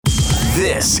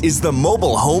This is the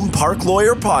Mobile Home Park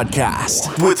Lawyer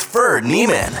Podcast with Ferd.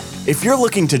 If you're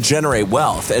looking to generate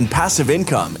wealth and passive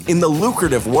income in the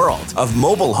lucrative world of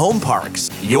mobile home parks,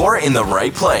 you're in the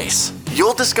right place.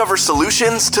 You'll discover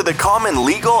solutions to the common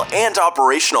legal and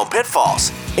operational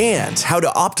pitfalls and how to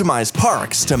optimize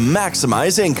parks to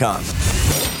maximize income.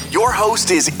 Your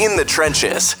host is in the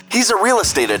trenches. He's a real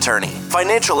estate attorney,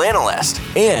 financial analyst,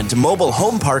 and mobile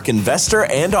home park investor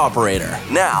and operator.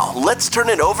 Now, let's turn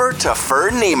it over to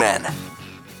Ferd.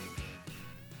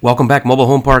 Welcome back, Mobile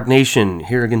Home Park Nation.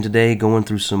 Here again today, going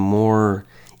through some more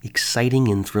exciting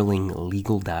and thrilling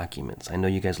legal documents. I know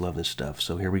you guys love this stuff,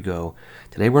 so here we go.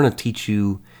 Today we're going to teach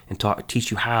you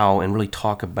how and really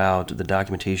talk about the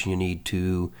documentation you need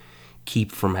to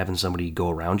keep from having somebody go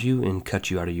around you and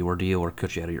cut you out of your deal or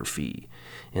cut you out of your fee.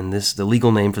 And the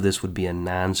legal name for this would be a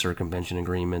non-circumvention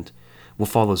agreement. We'll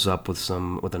follow this up with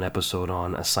an episode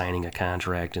on assigning a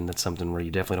contract, and that's something where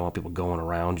you definitely don't want people going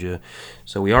around you.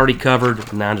 So we already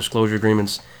covered non-disclosure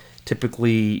agreements.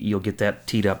 Typically, you'll get that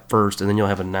teed up first, and then you'll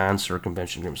have a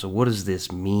non-circumvention agreement. So what does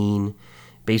this mean?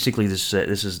 Basically, this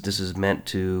is meant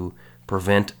to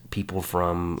prevent people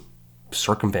from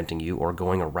circumventing you or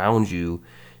going around you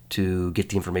to get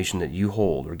the information that you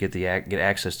hold or get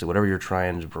access to whatever you're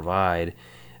trying to provide.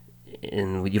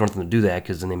 And you don't have to do that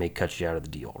because then they may cut you out of the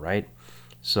deal, right?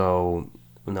 So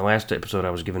in the last episode, I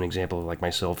was giving an example of like my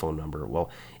cell phone number. Well,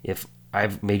 if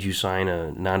I've made you sign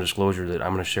a non-disclosure that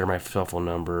I'm going to share my cell phone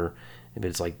number, if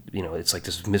it's like, it's like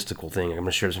this mystical thing. I'm going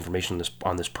to share this information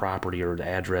on this property or the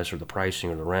address or the pricing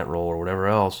or the rent roll or whatever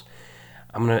else.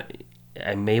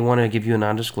 I may want to give you a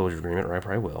non-disclosure agreement, or I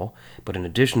probably will. But in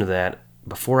addition to that,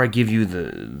 before I give you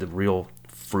the real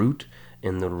fruit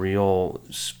and the real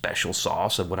special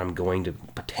sauce of what I'm going to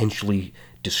potentially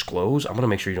disclose, I'm going to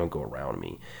make sure you don't go around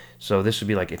me. So this would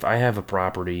be like if I have a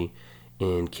property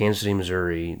in Kansas City,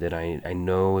 Missouri that I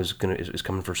know is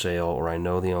coming for sale, or I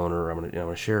know the owner, I'm going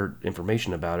to share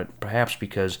information about it, perhaps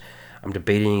because I'm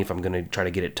debating if I'm going to try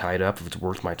to get it tied up, if it's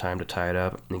worth my time to tie it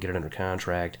up and get it under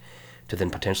contract to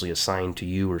then potentially assign to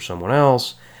you or someone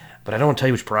else, but I don't want to tell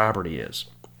you which property it is.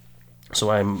 So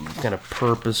I'm kind of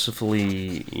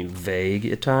purposefully vague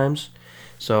at times.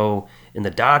 So in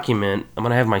the document, I'm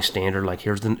going to have my standard, like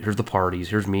here's the parties,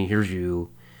 here's me, here's you,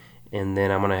 and then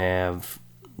I'm going to have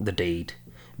the date.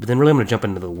 But then really I'm going to jump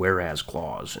into the whereas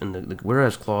clause. And the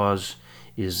whereas clause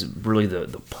is really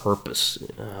the purpose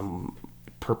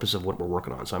of what we're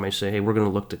working on. So I may say, hey, we're going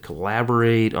to look to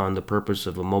collaborate on the purpose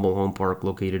of a mobile home park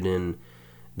located in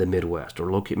the Midwest,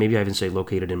 or maybe I even say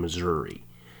located in Missouri,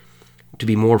 to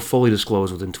be more fully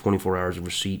disclosed within 24 hours of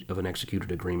receipt of an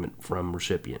executed agreement from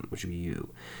recipient, which would be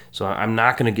you. So I'm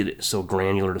not going to get it so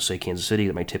granular to say Kansas City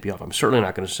that might tip you off. I'm certainly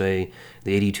not going to say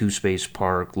the 82-space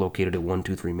park located at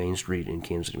 123 Main Street in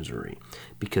Kansas City, Missouri,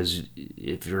 because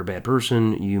if you're a bad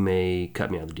person, you may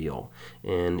cut me out of the deal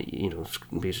and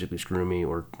basically screw me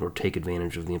or take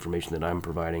advantage of the information that I'm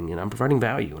providing. And I'm providing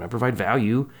value, and I provide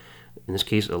value, in this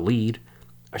case, a lead.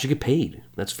 I should get paid.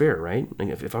 That's fair, right? Like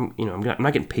if I'm not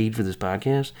getting paid for this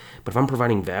podcast, but if I'm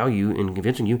providing value and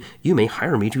convincing you, you may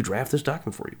hire me to draft this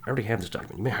document for you. I already have this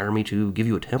document. You may hire me to give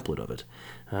you a template of it,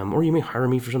 or you may hire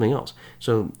me for something else.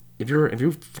 So if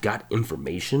you've got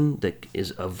information that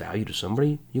is of value to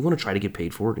somebody, you want to try to get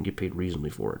paid for it and get paid reasonably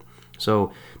for it.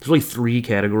 So there's really three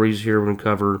categories here we're going to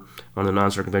cover on the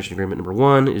non-circumvention agreement. Number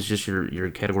one is just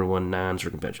your category one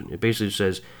non-circumvention. It basically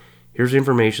says, here's the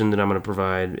information that I'm going to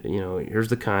provide. Here's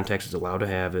the context that's allowed to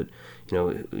have it.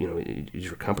 Is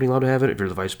your company allowed to have it? If you're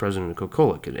the vice president of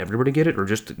Coca-Cola, can everybody get it, or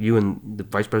just you and the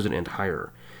vice president and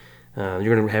hire?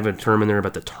 You're going to have a term in there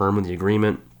about the term of the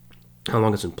agreement, how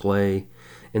long it's in play,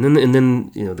 and then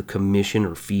the commission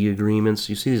or fee agreements.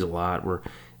 You see these a lot where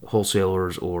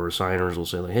wholesalers or signers will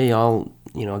say, like, hey, I'll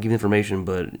give you information,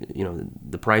 but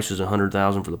the price is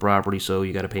 $100,000 for the property, so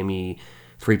you got to pay me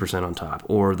 3% on top,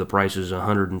 or the price is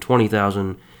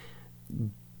 $120,000,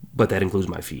 but that includes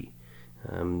my fee.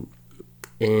 And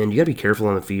you got to be careful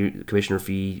on the fee, commissioner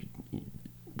fee,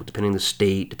 depending on the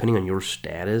state, depending on your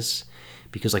status,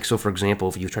 because so for example,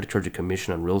 if you try to charge a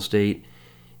commission on real estate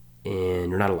and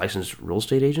you're not a licensed real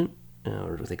estate agent,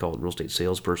 or they call it real estate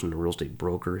salesperson or real estate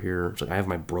broker here. It's like I have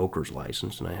my broker's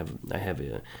license, and I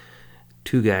have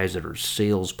two guys that are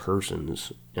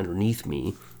salespersons underneath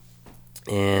me.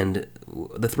 And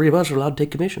the three of us are allowed to take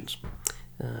commissions.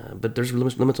 But there's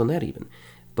limits on that even.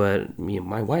 But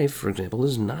my wife, for example,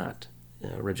 is not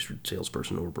a registered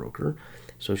salesperson or broker,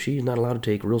 so she's not allowed to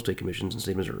take real estate commissions in the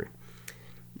state of Missouri.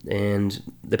 And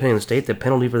depending on the state, the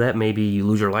penalty for that may be you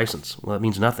lose your license. Well, that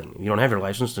means nothing. If you don't have your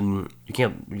license, then you're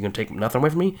going to take nothing away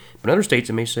from me. But in other states,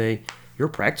 it may say, you're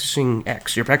practicing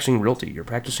X, you're practicing realty, you're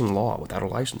practicing law without a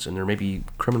license, and there may be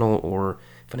criminal or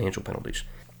financial penalties.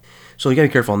 So you got to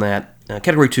be careful on that.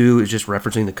 Category 2 is just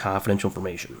referencing the confidential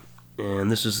information.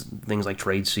 And this is things like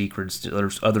trade secrets,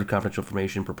 other confidential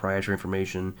information, proprietary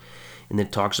information, and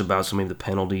it talks about some of the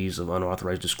penalties of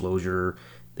unauthorized disclosure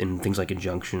and things like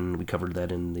injunction. We covered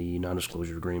that in the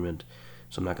non-disclosure agreement,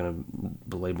 so I'm not going to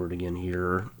belabor it again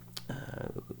here.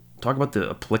 Talk about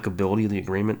the applicability of the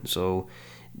agreement. So,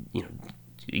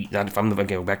 if I'm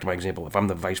go back to my example, if I'm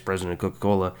the vice president of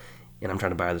Coca-Cola and I'm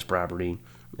trying to buy this property,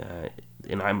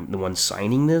 and I'm the one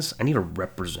signing this, I need to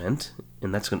represent,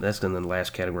 and that's going to the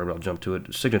last category, but I'll jump to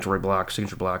it. Signature block,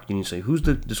 you need to say who's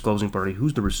the disclosing party,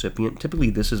 who's the recipient. Typically,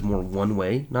 this is more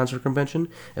one-way non-circumvention,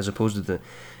 as opposed to the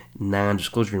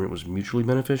non-disclosure agreement was mutually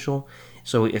beneficial.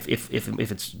 So if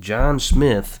it's John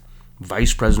Smith,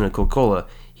 vice president of Coca-Cola,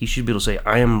 he should be able to say,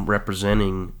 I am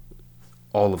representing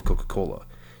all of Coca-Cola.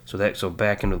 So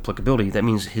back into applicability, that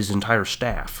means his entire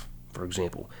staff, for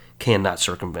example, cannot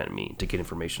circumvent me to get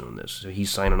information on this. So he's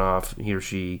signing off, he or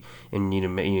she, and you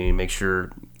need to make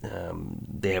sure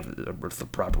they have the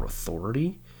proper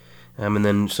authority. And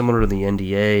then similar to the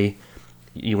NDA,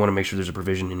 you want to make sure there's a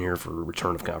provision in here for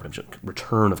return of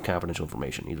confidential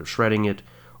information, either shredding it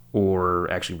or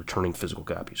actually returning physical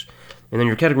copies. And then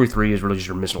your category 3 is really just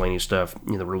your miscellaneous stuff,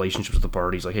 the relationships with the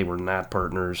parties, like, hey, we're not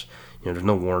partners, there's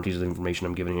no warranties of the information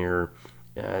I'm giving here.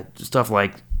 Stuff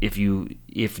like if you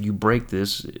break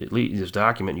this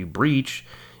document, you breach,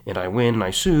 and I win and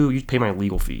I sue, you pay my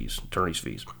legal fees, attorney's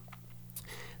fees.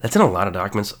 That's in a lot of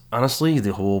documents. Honestly,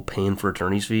 the whole paying for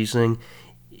attorney's fees thing,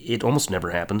 it almost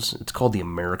never happens. It's called the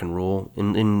American rule.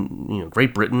 In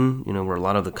Great Britain, where a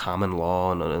lot of the common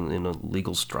law and the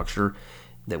legal structure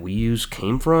that we use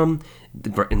came from,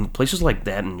 in places like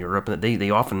that in Europe, they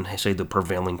often say the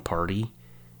prevailing party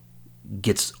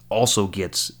gets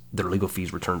their legal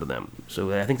fees returned to them.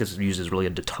 So I think this is used as really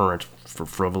a deterrent for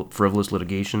frivolous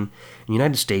litigation. In the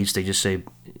United States, they just say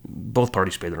both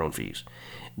parties pay their own fees.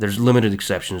 There's limited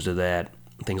exceptions to that,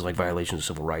 things like violations of the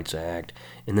Civil Rights Act,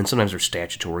 and then sometimes there's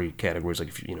statutory categories, like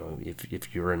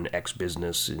if you're an X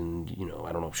business and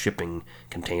shipping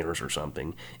containers or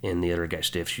something, and the other guy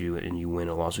stiffs you and you win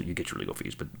a lawsuit, you get your legal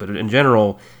fees. But in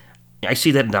general, I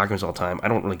see that in documents all the time. I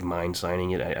don't really mind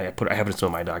signing it. I have it in some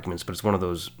of my documents, but it's one of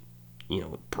those,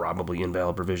 probably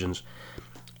invalid provisions.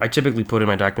 I typically put in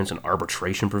my documents an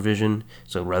arbitration provision.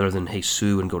 So rather than, hey,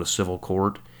 sue and go to civil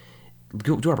court,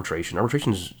 do arbitration.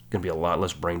 Arbitration is going to be a lot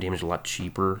less brain damage, a lot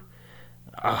cheaper.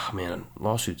 Man,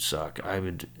 lawsuits suck.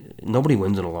 Nobody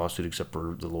wins in a lawsuit except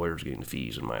for the lawyers getting the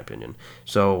fees, in my opinion.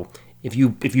 So if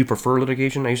you prefer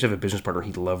litigation, I used to have a business partner.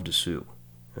 He loved to sue.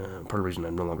 Part of the reason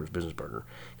I'm no longer his business partner,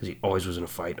 because he always was in a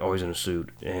fight, always in a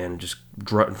suit, and just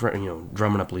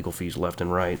drumming up legal fees left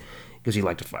and right, because he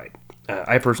liked to fight.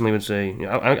 I personally would say,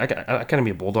 I kind of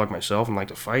be a bulldog myself and like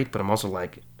to fight, but I'm also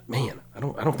like, man, I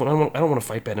don't want to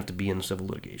fight bad enough to be in civil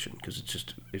litigation, because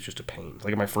it's just a pain.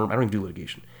 Like at my firm, I don't even do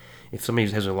litigation. If somebody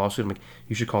has a lawsuit, I'm like,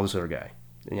 you should call this other guy.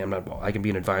 And I can be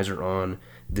an advisor on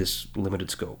this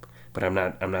limited scope, but I'm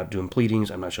not doing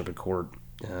pleadings. I'm not showing up to court,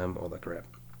 all that crap.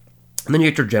 And then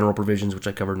you get your general provisions, which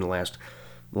I covered in the last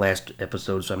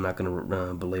episode, so I'm not going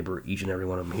to belabor each and every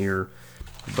one of them here.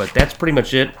 But that's pretty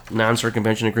much it.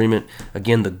 Non-circumvention agreement.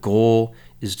 Again, the goal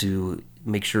is to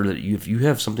make sure that if you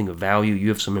have something of value, you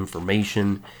have some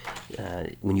information,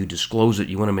 when you disclose it,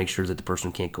 you want to make sure that the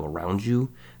person can't go around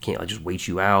you, can't just wait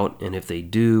you out. And if they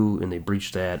do and they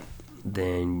breach that,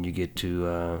 then you get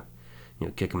to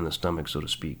kick them in the stomach, so to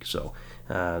speak. So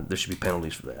there should be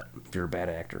penalties for that if you're a bad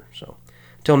actor. So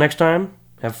until next time,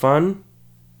 have fun.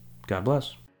 God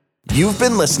bless. You've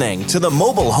been listening to the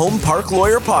Mobile Home Park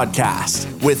Lawyer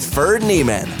Podcast with Ferd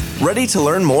Neiman. Ready to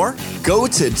learn more? Go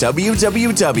to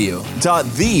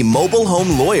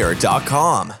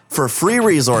www.themobilehomelawyer.com for free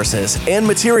resources and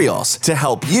materials to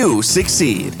help you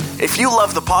succeed. If you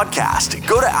love the podcast,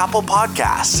 go to Apple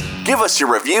Podcasts, give us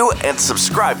your review, and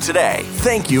subscribe today.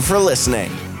 Thank you for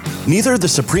listening. Neither the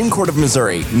Supreme Court of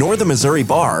Missouri nor the Missouri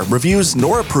Bar reviews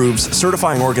nor approves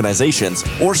certifying organizations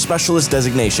or specialist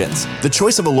designations. The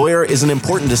choice of a lawyer is an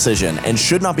important decision and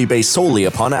should not be based solely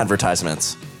upon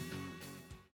advertisements.